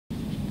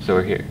So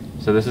we're here.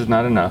 So this is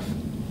not enough,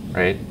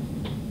 right?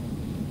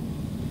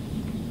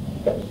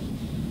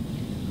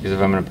 Because if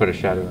I'm going to put a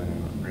shadow in, I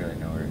don't really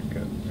know where it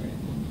goes,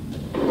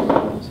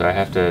 right? So I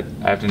have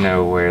to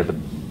know where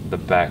the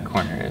back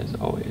corner is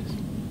always.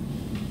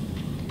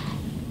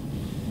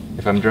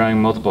 If I'm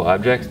drawing multiple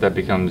objects, that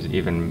becomes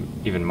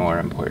even more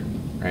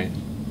important, right?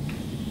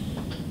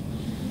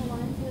 The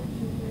lines that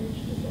converge,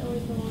 is it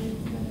always the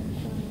lines that are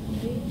showing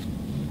away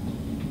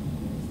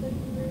that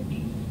converge?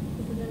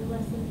 Is it they're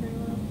less than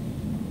parallel?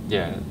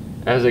 Yeah,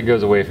 as it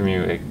goes away from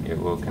you, it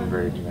will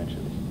converge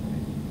eventually.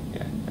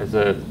 Yeah, it's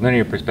a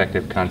linear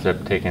perspective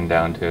concept taken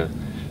down to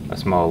a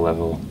small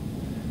level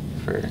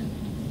for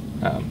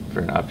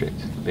an object,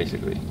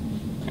 basically.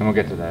 And we'll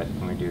get to that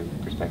when we do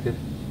perspective.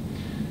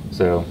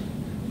 So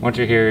once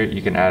you're here,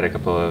 you can add a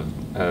couple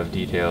of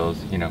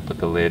details, you know, put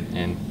the lid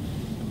in.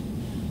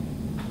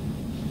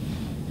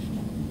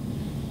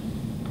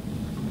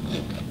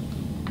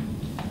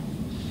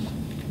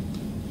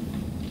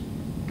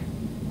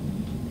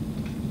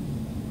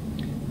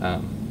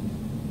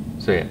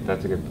 So yeah,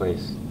 that's a good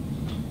place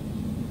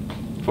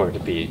for it to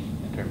be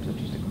in terms of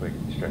just a quick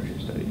structure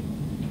study.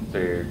 So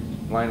your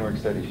line work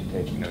study should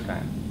take no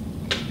time.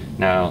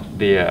 Now,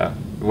 we're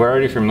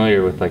already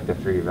familiar with like the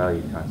three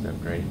value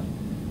concept, right?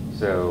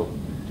 So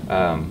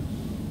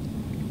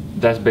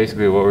that's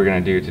basically what we're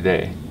going to do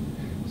today.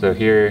 So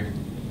here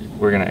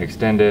we're going to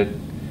extend it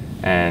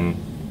and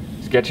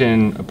sketch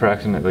in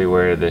approximately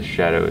where this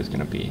shadow is going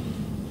to be.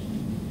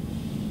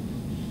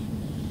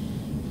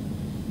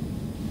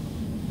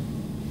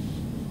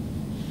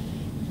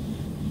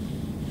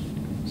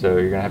 So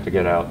you're going to have to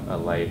get out a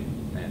light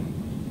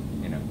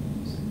and, you know,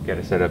 get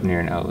it set up near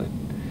an outlet.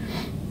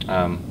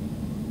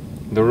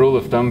 The rule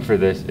of thumb for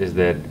this is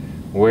that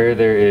where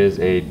there is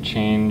a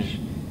change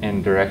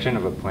in direction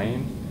of a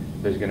plane,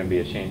 there's going to be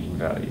a change in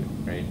value,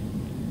 right?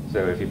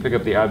 So if you pick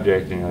up the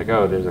object and you're like,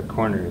 oh, there's a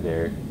corner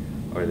there,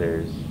 or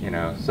there's, you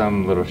know,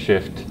 some little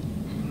shift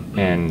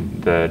in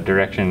the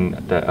direction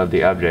of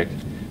the object,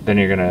 then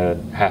you're going to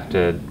have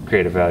to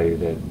create a value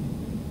that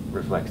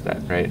reflects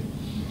that, right?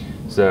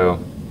 So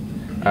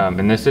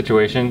in this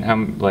situation,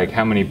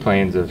 how many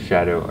planes of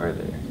shadow are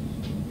there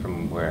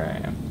from where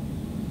I am?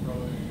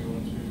 Probably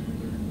 1,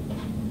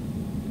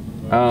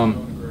 2, 3. Um, On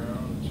the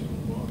ground, 2 on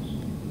the box.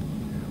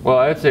 Well,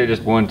 I would say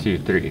just 1, 2,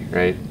 3,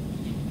 right?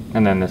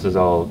 And then this is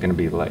all going to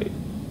be light,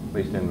 at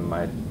least in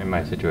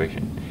my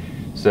situation.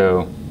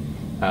 So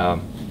I'll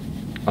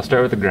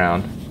start with the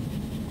ground.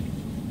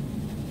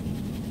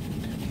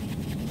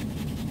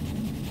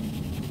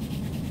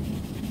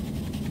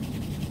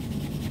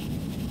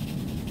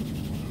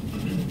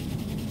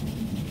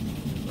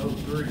 Those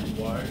 3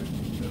 white,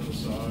 then the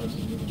size,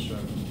 and then the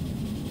shadow.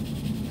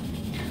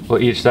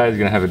 Well, each side is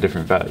going to have a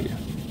different value,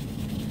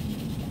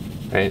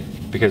 right?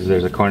 Because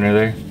there's a corner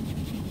there.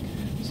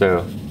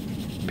 So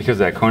because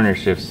that corner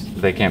shifts,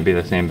 they can't be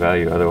the same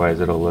value, otherwise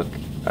it'll look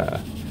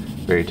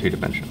very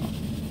two-dimensional.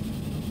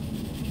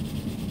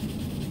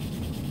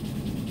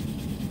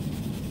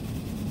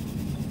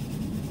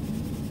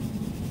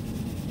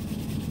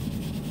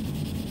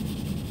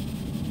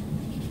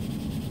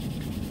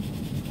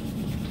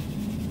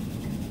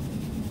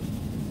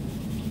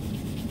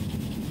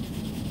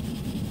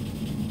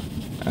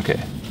 Okay.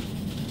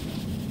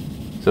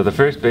 So the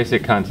first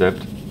basic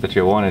concept that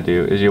you'll want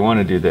to do is you want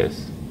to do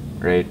this,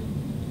 right?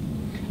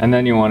 And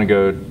then you want to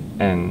go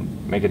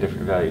and make a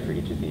different value for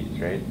each of these,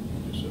 right?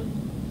 Yes, sir.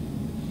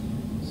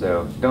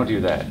 So don't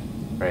do that,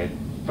 right?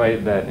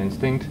 Fight that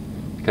instinct,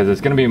 because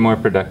it's going to be more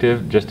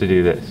productive just to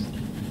do this.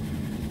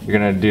 You're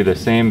going to do the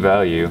same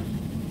value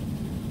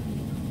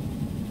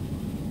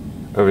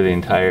over the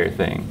entire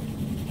thing.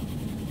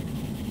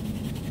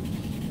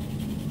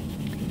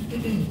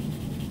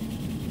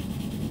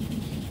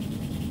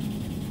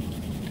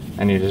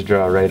 And you just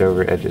draw right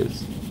over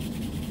edges.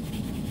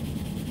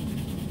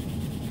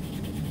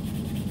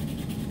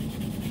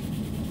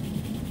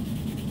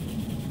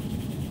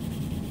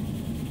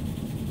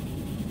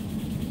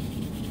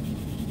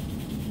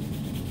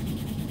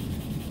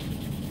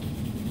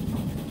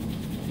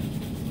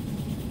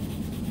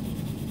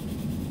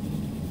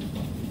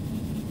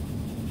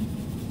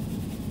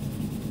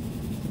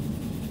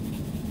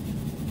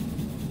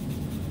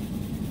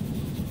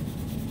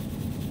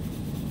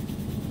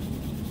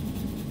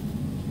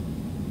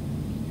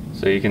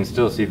 So you can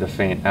still see the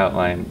faint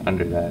outline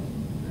under that,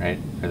 right?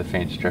 Or the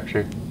faint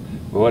structure.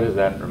 But what does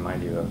that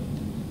remind you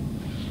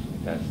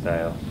of? That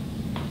style.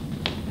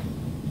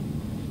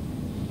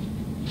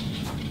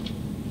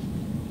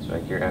 It's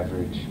like your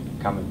average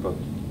comic book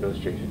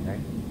illustration, right?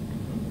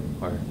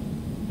 Or,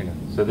 you know,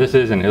 so this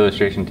is an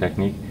illustration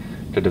technique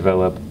to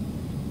develop,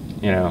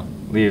 you know,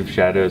 leave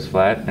shadows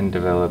flat and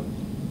develop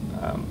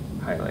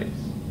highlights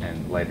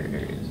and lighter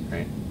areas,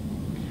 right?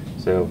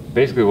 So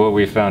basically what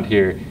we found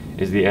here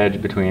is the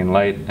edge between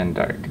light and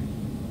dark.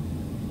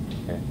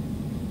 Okay.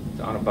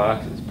 So on a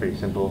box, it's pretty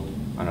simple.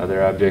 On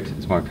other objects,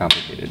 it's more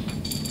complicated.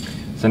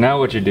 So now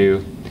what you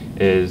do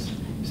is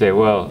say,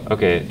 well,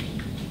 okay,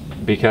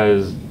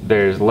 because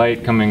there's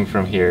light coming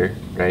from here,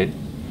 right?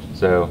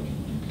 So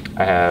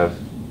I have,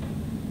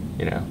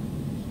 you know,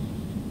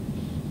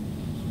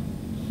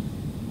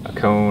 a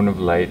cone of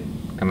light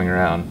coming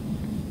around,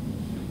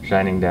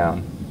 shining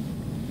down,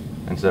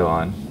 and so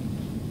on.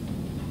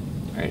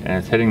 Right, and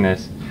it's hitting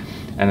this,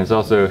 and it's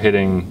also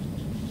hitting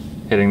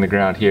the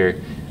ground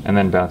here, and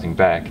then bouncing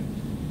back.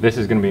 This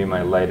is going to be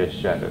my lightest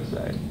shadow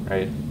side,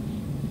 right?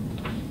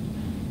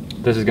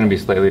 This is going to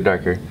be slightly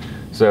darker.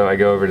 So I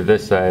go over to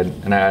this side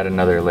and I add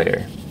another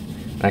layer.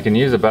 And I can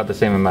use about the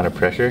same amount of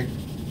pressure.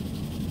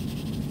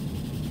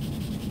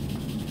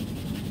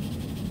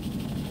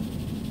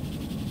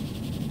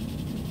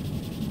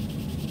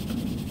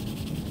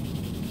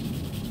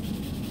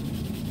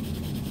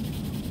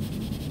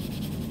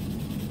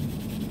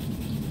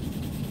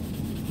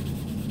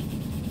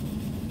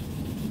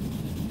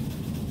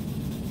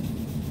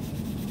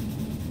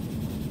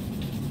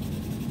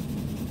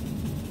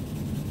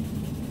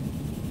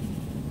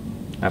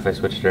 Now if I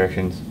switch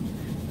directions,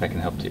 that can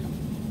help too.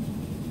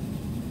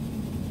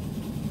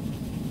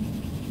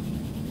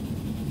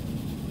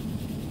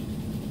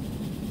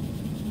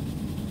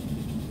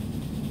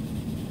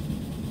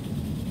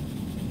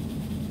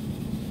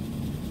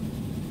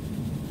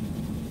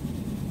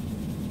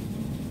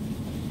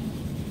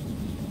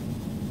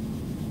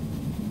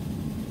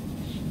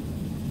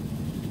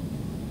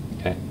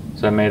 Okay,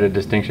 so I made a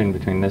distinction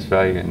between this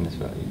value and this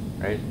value,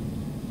 right?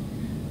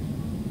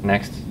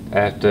 Next,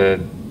 I have to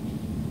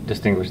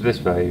distinguish this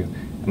value,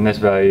 and this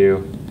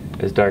value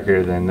is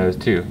darker than those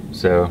two.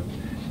 So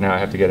now I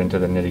have to get into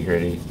the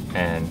nitty-gritty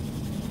and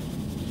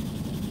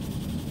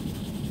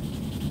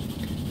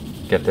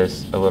get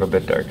this a little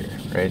bit darker,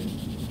 right?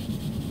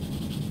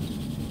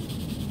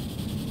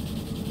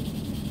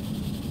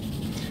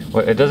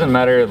 Well, it doesn't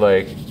matter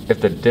like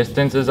if the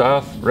distance is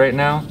off right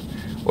now,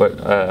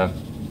 but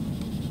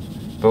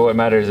what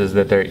matters is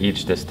that they're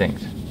each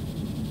distinct.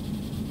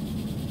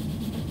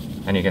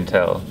 And you can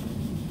tell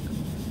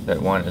that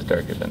one is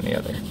darker than the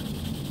other.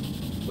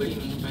 What do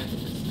you mean by the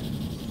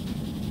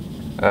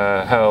distance?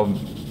 How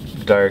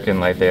dark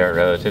and light they are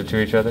relative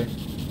to each other,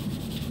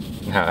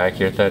 and how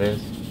accurate that is.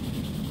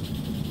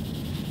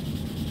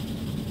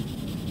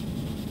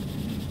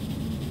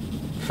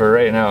 For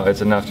right now,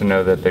 it's enough to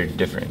know that they're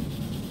different.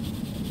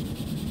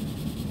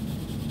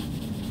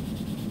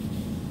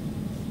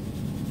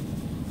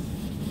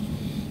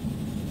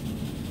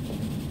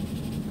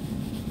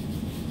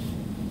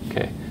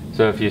 Okay,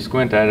 so if you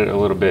squint at it a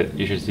little bit,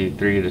 you should see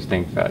 3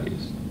 distinct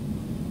values.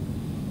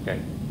 Okay.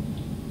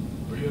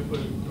 Are you gonna put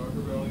a darker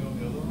value on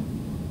the other one?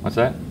 What's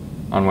that?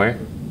 On where?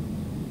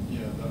 Yeah,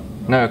 that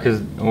one. No,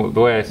 because the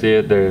way I see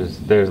it,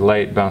 there's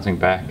light bouncing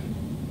back.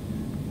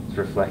 It's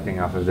reflecting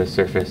off of this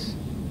surface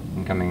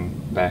and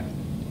coming back.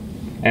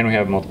 And we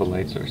have multiple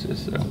light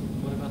sources, so.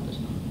 What about this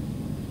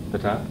one? The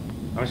top?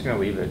 I'm just going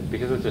to leave it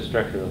because it's a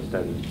structural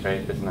study,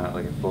 right? It's not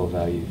like a full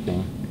value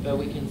thing. But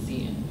we can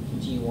see it.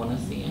 Do you want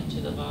to see into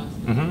the box?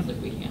 Mhm. It's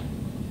like we can.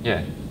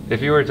 Yeah.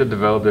 If you were to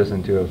develop this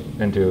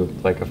into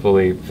like a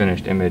fully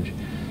finished image,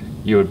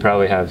 you would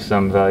probably have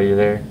some value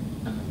there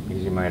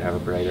because you might have a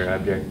brighter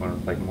object, one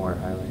with like more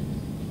highlights.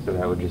 So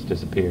that would just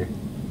disappear.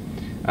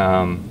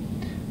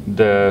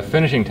 The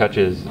finishing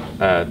touches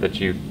that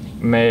you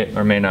may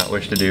or may not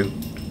wish to do.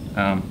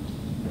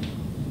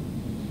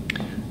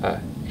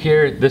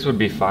 Here, this would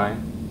be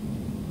fine,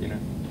 you know.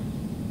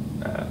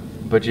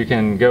 But you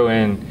can go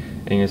in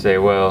and you say,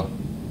 well,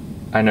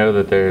 I know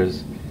that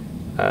there's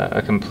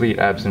a complete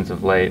absence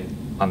of light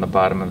on the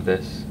bottom of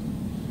this,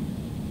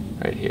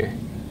 right here.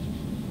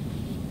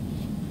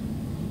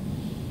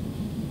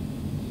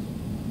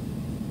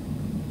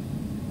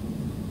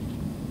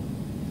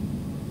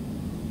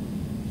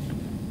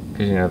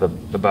 Because you know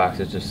the box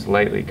is just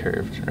slightly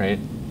curved, right?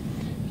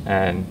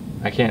 And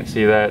I can't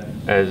see that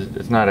as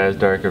it's not as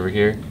dark over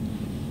here,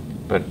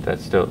 but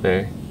that's still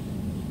there.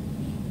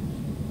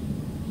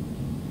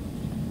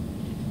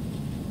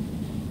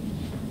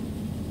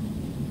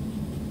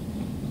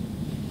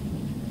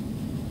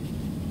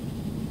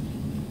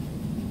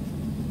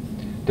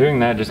 Doing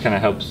that just kind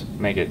of helps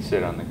make it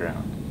sit on the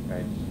ground,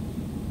 right?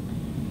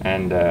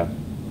 And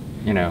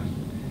you know,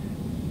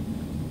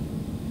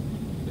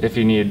 if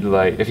you need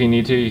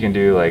to, you can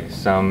do like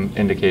some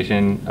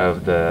indication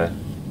of the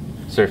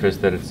surface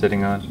that it's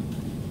sitting on,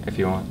 if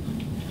you want.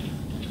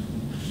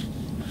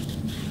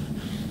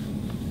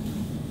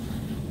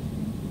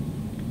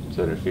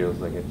 So that it feels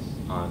like it's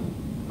on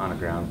a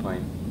ground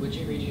plane. Would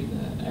you redo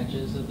the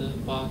edges of the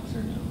box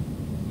or no?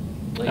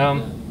 Like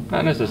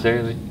Not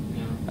necessarily.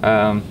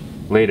 No.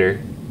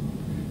 Later,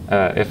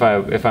 if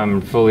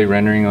I'm fully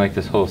rendering like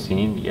this whole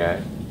scene,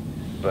 yeah.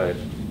 But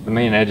the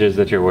main edges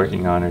that you're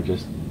working on are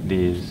just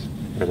these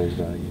where there's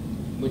value.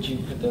 Would you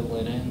put the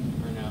lid in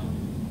or no?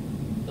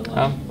 The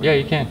line where Yeah, the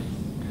you lid can. was?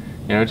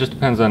 You know, it just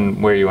depends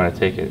on where you want to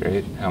take it,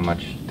 right? How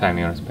much time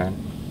you want to spend.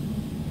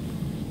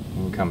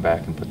 You can come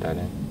back and put that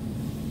in.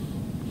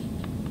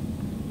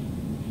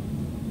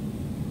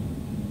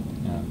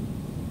 Yeah.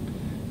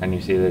 And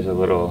you see there's a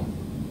little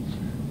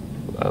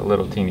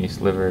teeny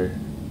sliver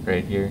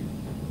right here.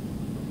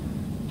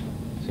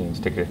 So you can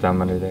stick your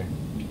thumb under there.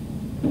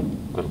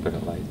 A little bit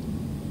of light.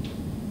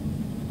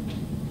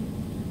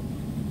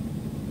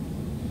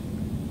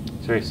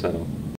 It's very subtle.